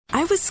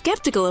I was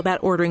skeptical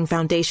about ordering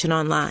foundation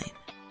online.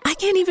 I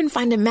can't even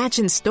find a match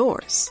in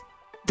stores.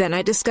 Then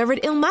I discovered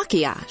Il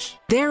Makiage.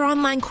 Their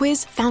online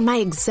quiz found my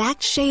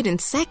exact shade in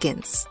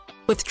seconds.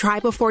 With Try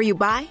Before You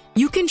Buy,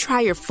 you can try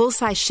your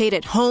full-size shade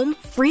at home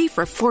free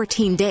for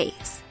 14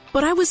 days.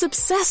 But I was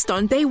obsessed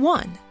on day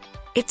one.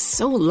 It's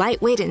so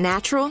lightweight and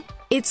natural,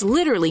 it's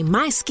literally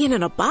my skin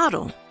in a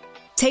bottle.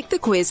 Take the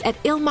quiz at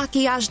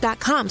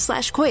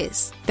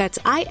ilmakiage.com/quiz. That's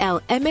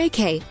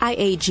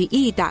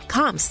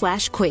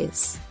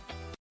ILMAKIAGE.com/quiz.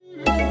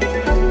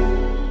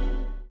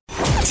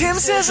 Tim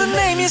says a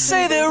name, you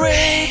say their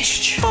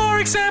age. For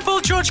example,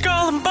 George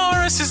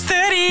Golombaris is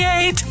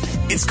 38.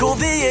 It's called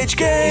the age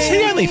game. Is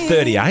he only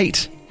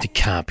 38? He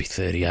can't be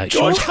 38.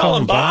 George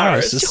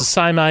Golombaris is the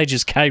same age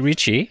as Kay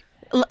Ritchie.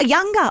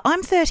 Younger.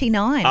 I'm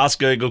 39. Ask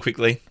Google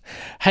quickly.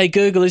 Hey,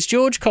 Google, is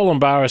George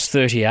Golombaris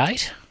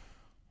 38?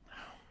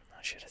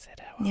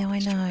 Yeah, I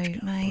know,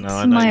 mate.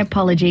 No, My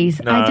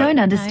apologies. No. I don't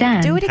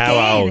understand. Do it again.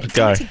 How old? Do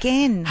Go. it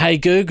again. Hey,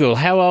 Google,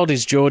 how old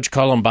is George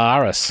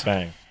Golombaris?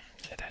 Bang.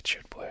 Yeah, that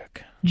should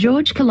work.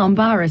 George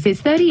Golombaris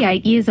is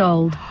 38 years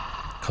old.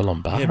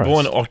 Golombaris. Yeah,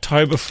 born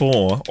October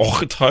 4,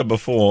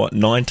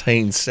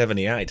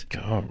 1978.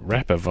 God,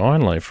 wrap a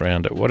vine leaf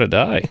round it. What a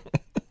day.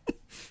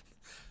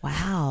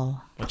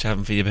 Wow. What you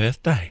having for your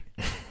birthday?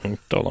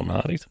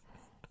 Dolomites.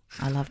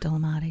 I love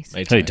Dolomites.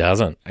 Me too. Who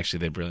doesn't? Actually,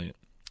 they're brilliant.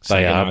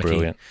 They are Saganaki.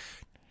 brilliant.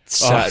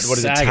 What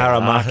is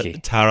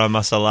it? Tara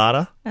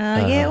Masalada?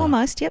 Yeah,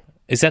 almost, yep.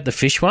 Is that the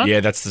fish one?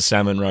 Yeah, that's the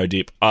salmon roe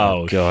dip.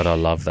 Oh, God, I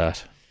love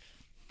that.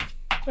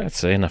 Don't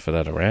see enough of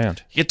that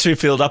around. Get too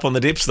filled up on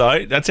the dips,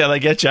 though. That's how they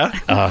get you.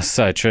 Oh,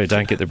 so true.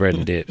 Don't get the bread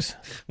and dips.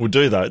 We'll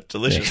do, though.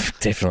 Delicious. Yeah,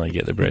 definitely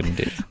get the bread and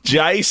dips.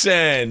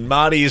 Jason,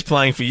 Marty is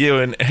playing for you,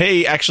 and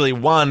he actually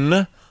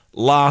won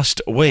last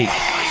week.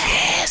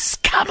 Yes,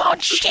 come on,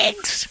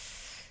 Shanks.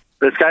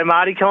 Let's go,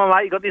 Marty. Come on,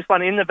 mate. You got this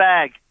one in the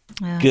bag.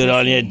 Oh, Good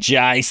on you,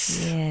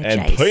 Jace. Yeah,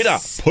 And Jace.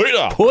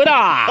 Peter. Putter.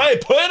 Hey,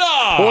 Peter.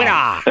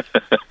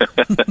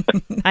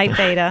 Hey,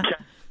 Peter.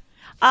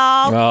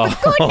 Oh,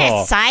 for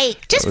goodness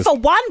sake. Just for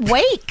 1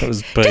 week. That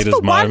was Just Peter's for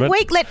 1 moment.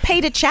 week, let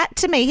Peter chat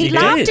to me. He He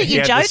laughed did. at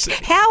your He had jokes. this-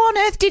 How on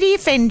earth did he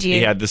offend you?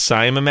 He had the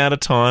same amount of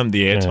time,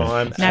 the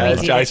airtime, No, he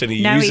as didn't. Jason.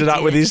 He No, used he it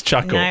up with didn't. his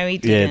chuckle. No, he Yeah,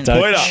 didn't.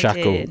 don't Peter.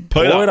 chuckle. Did.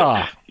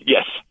 Peter.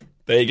 Yes.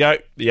 There you go.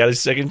 He had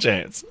his second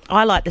chance.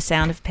 I like the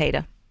sound of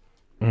Peter.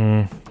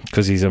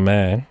 Because he's a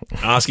man.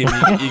 Ask him.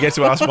 You get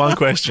to ask one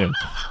question.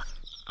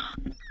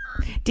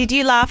 Did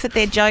you laugh at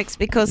their jokes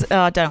because...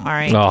 Oh, don't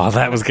worry. Oh,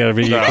 that was going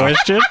to be your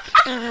question.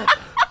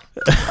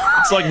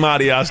 It's like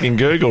Marty asking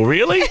Google.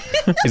 Really?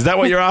 Is that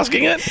what you're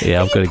asking it?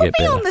 Yeah, I've got to Put get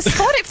me better. on the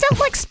spot. It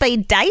felt like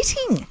speed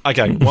dating.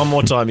 Okay, one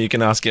more time you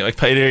can ask him. Like,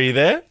 Peter, are you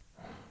there?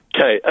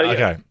 Okay.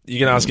 Okay, you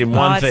can ask him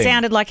one It thing.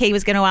 sounded like he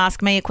was going to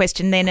ask me a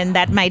question then, and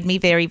that made me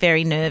very,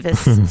 very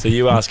nervous. So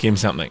you ask him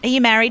something. Are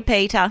you married,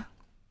 Peter?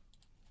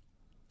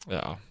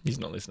 Oh, he's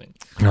not listening.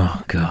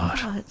 Oh, God.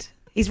 God.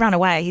 He's run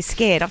away. He's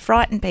scared. I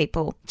frighten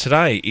people.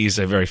 Today is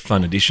a very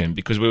fun edition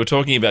because we were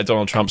talking about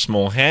Donald Trump's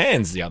small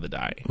hands the other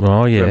day.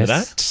 Oh, yes. Remember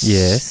that?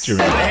 Yes. Do you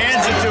remember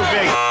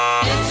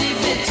that?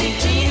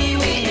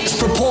 It's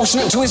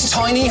proportionate to his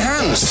tiny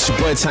hands. It's your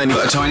boy tiny,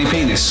 but a tiny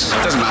penis.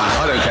 Doesn't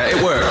matter. I don't care.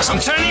 It works. I'm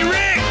Tiny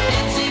Rick.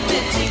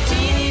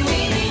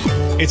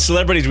 It's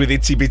celebrities with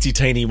itsy bitsy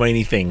teeny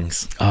weeny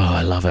things. Oh,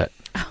 I love it.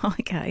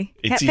 Okay.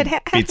 Itsy But how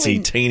do we-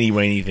 bitsy teeny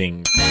weeny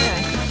things.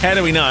 How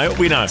do we know?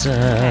 We know.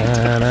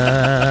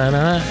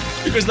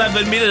 Because they've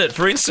admitted it.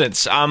 For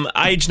instance,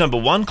 age number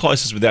one,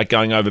 closest without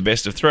going over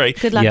best of three.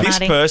 Good luck, Yeah. This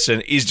Marty.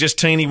 person is just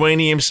teeny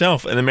weeny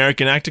himself, an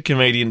American actor,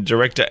 comedian,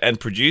 director, and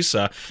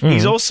producer.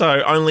 He's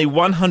also only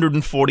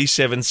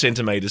 147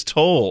 centimetres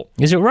tall.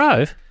 Is it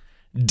Rove?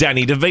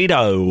 Danny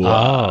DeVito.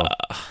 Oh.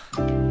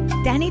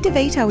 Danny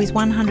DeVito is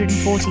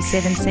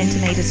 147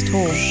 centimetres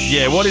tall.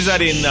 Yeah, what is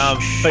that in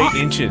feet,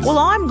 inches? Well,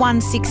 I'm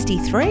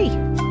 163.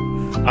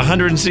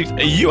 106.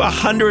 Are you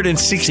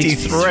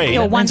 163?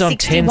 Or That means I'm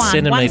 10 161.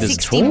 centimetres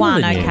taller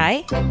 161, than you.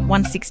 okay.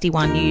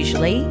 161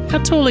 usually. How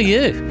tall are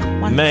you?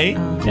 Me?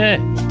 Yeah.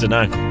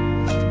 Dunno.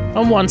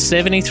 I'm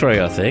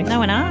 173, I think. No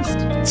one asked.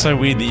 It's so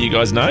weird that you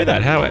guys know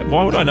that.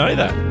 Why would I know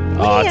that?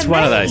 Oh, do it's you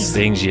one of mean? those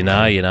things, you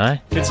know.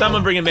 Did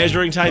someone bring a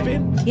measuring tape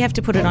in? You have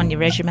to put it on your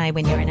resume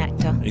when you're an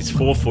actor. He's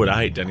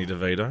 4'8", Danny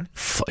DeVito.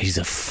 He's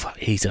a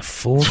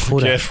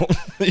 4-footer. Careful.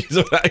 He's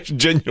a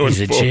genuine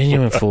He's a 4'.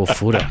 genuine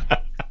 4-footer.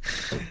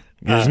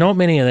 There's not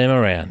many of them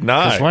around.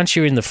 No. Because once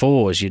you're in the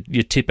fours,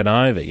 you're tipping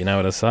over, you know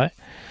what I say?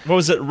 What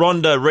was it,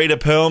 Rita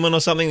Perlman or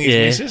something?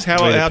 His missus?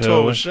 How Rita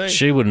tall Perlman. was she?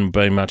 She wouldn't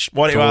be much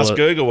Why don't you taller. ask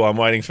Google while I'm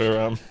waiting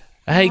for...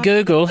 Hey,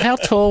 Google, how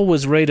tall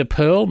was Rita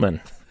Perlman?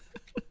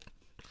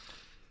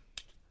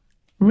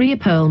 Rhea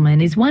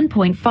Perlman is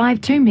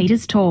 1.52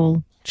 metres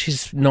tall.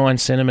 She's 9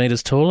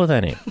 centimetres taller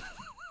than him.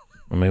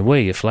 I mean, where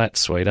you flat,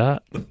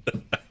 sweetheart?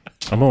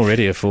 I'm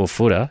already a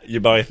 4-footer. You're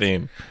both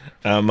in.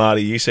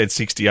 Marty, you said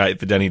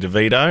 68 for Danny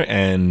DeVito,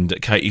 and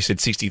Kate, you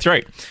said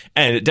 63.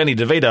 And Danny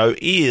DeVito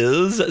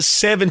is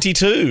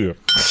 72.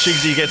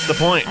 Shigsy gets the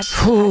point.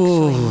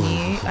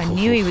 I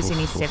knew he was in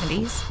his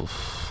 70s.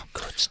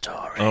 good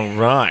story. All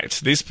right.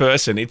 This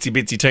person, Itsy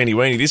Bitsy Teeny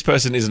Weeny, this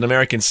person is an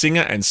American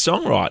singer and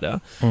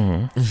songwriter.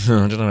 Mm-hmm.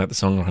 I don't know about the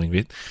songwriting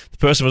bit. The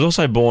person was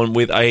also born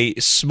with a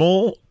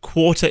small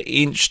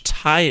quarter-inch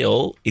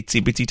tail,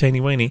 Itsy Bitsy Teeny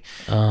Weeny,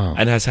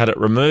 and has had it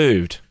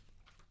removed.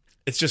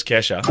 It's just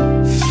Kesha.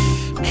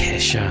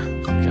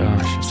 Kesha.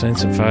 Gosh, I've seen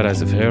some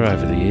photos of her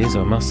over the years,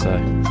 I must say.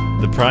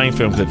 The Praying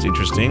film clip's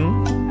interesting.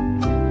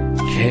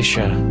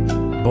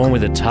 Kesha. Born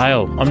with a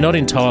tail. I'm not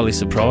entirely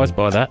surprised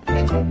by that.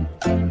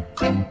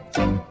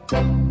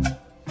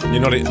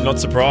 You're not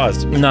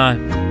surprised? No.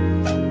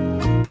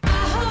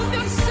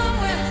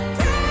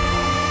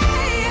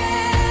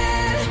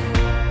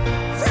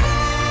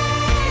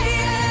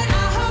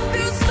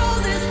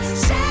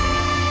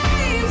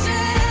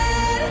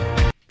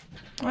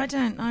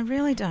 I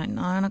really don't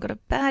know, and I've got a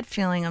bad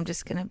feeling I'm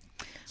just going to...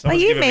 Someone's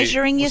Are you giving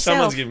measuring yourself?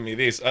 Someone's giving me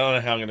this. I don't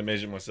know how I'm going to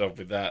measure myself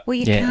with that. Well,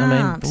 you can't.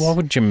 I mean, why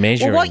would you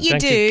measure Well, what him? you Don't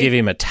do- you give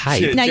him a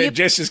tape? No,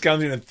 Jess just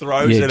comes in and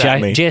throws it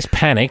at me. Jess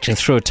panicked and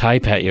threw a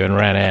tape at you and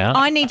ran out.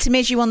 I need to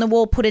measure you on the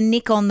wall, put a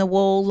nick on the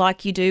wall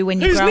like you do when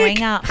you're Who's growing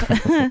Nick? up.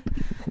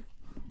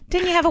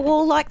 Didn't you have a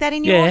wall like that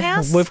in your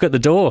house? We've got the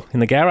door in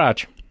the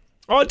garage.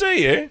 Oh, do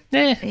you?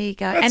 Yeah. There you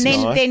go. That's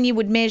And nice. then you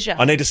would measure.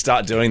 I need to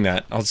start doing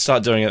that. I'll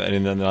start doing it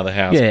in another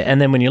house. Yeah,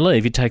 and then when you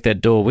leave, you take that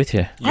door with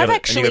you. You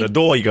got a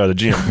door, you go to the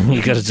gym.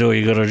 You got a door,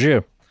 you got a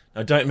gym.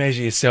 Now, don't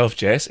measure yourself,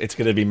 Jess. It's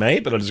going to be me,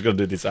 but I just got to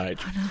do this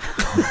age.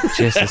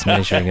 Jess is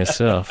measuring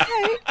herself.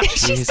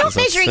 She's Jesus, not I've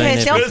measuring seen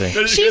herself.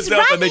 everything. She's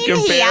Yourself and running then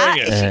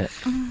comparing here.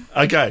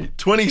 it. Okay,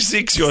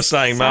 26 you're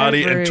saying, So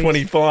Marty, and rude.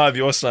 25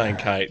 you're saying,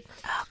 Kate.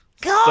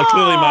 God. So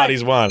clearly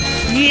Marty's won.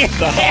 Yeah.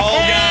 The whole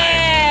game.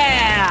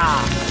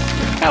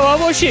 How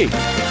old was she?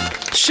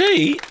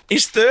 She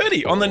is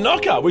 30 on the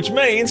knocker, which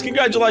means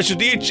congratulations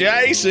to you,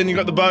 Jason. You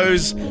got the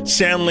Bose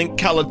Soundlink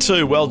Colour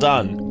 2. Well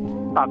done.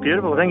 Oh,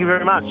 beautiful. Thank you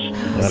very much.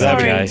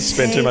 Sorry, Okay,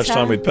 spend too much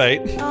time with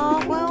Pete.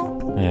 Oh,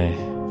 well,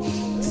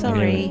 Yeah.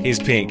 sorry. Here's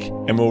Pink,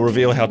 and we'll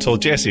reveal how tall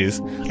Jess is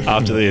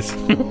after this.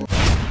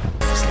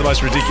 It's the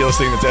most ridiculous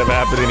thing that's ever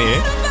happened in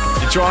here.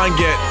 You try and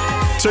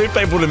get two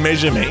people to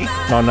measure me.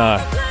 I know.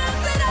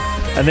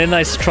 And then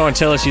they try and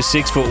tell us you're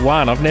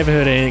 6'1". I've never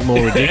heard anything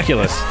more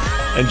ridiculous.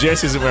 And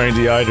Jess isn't wearing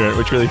deodorant,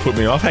 which really put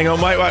me off. Hang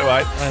on, wait.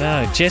 I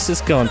know. Jess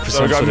has gone for So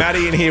some I've got sort of...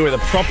 Maddie in here with a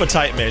proper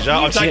tape measure.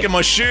 I've taken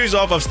my shoes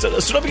off. I've stood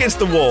up against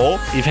the wall.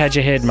 You've had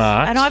your head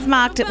marked. And I've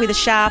marked it with a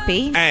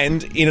Sharpie.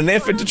 And in an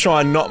effort to try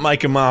and not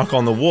make a mark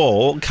on the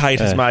wall, Kate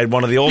has made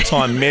one of the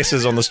all-time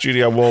messes on the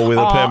studio wall with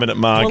a permanent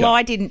marker. Well,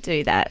 I didn't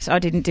do that.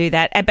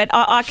 But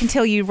I can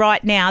tell you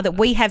right now that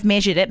we have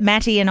measured it,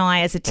 Matty and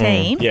I as a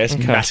team. Yes,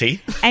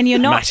 Matty. And you're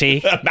not...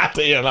 Matty.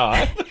 Matty and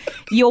I.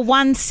 You're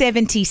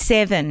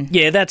 177.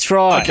 Yeah, that's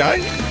right.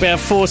 Okay. About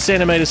 4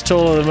 centimetres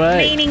taller than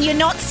me. Meaning you're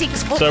not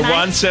 6 foot, So mate.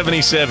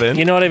 177.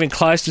 You're not even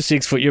close to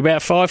 6 foot. You're about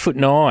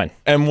 5'9".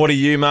 And what are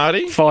you,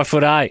 Marty?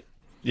 5'8".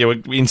 Yeah,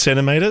 we're in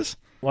centimetres?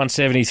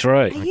 173.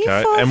 Are you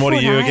Okay. And what are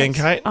you 5'8"? again,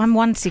 Kate? I'm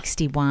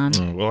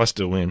 161. Well, I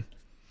still win.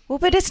 Well,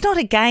 but it's not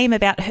a game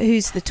about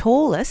who's the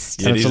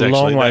tallest. Yeah. And It it's is a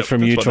long actually. way That-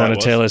 from that's you what trying that to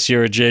was. tell us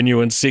you're a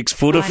genuine 6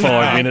 footer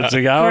 5 minutes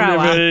ago. I've Grow never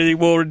up. heard anything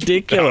more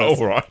ridiculous.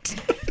 All right.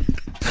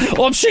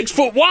 I'm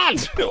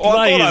 6'1".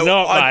 No, you're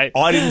not, mate.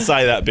 I didn't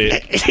say that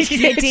bit.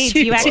 You did.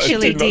 You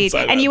actually did not did. say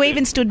that And you bit.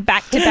 even stood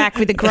back to back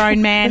with a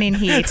grown man in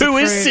here to Who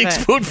is prove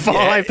it.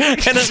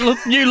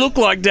 6'5", and you look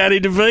like Danny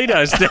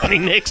DeVito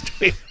standing next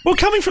to him. Well,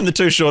 coming from the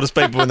two shortest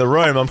people in the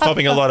room, I'm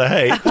copping a lot of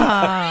heat.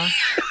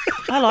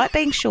 I like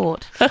being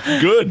short.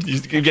 Good.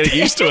 You're getting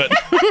used to it.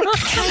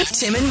 Kate,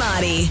 Tim and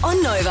Marty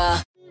on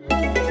Nova.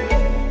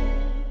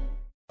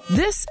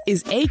 This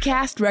is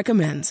Acast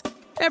Recommends.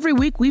 Every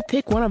week we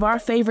pick one of our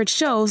favorite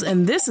shows,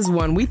 and this is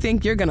one we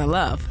think you're gonna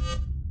love.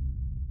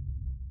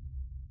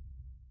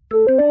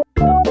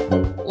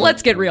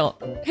 Let's get real.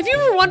 Have you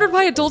ever wondered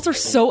why adults are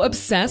so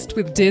obsessed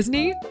with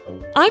Disney?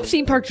 I'm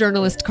theme park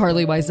journalist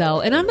Carly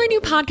Wiesel, and on my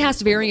new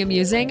podcast, Very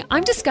Amusing,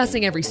 I'm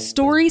discussing every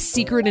story,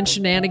 secret, and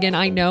shenanigan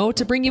I know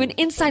to bring you an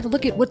inside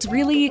look at what's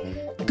really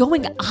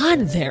going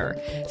on there.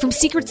 From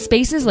secret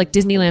spaces like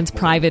Disneyland's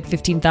private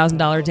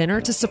 $15,000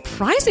 dinner to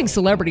surprising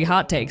celebrity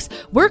hot takes,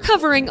 we're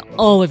covering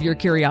all of your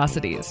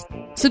curiosities.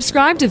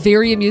 Subscribe to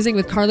Very Amusing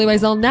with Carly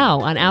Wiesel now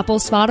on Apple,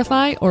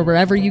 Spotify, or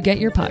wherever you get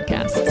your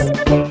podcasts.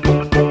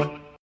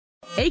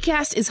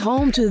 Acast is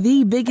home to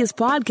the biggest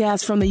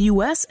podcasts from the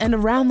U.S. and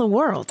around the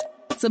world.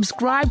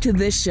 Subscribe to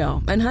this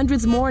show and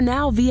hundreds more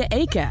now via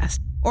Acast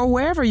or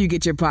wherever you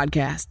get your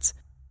podcasts.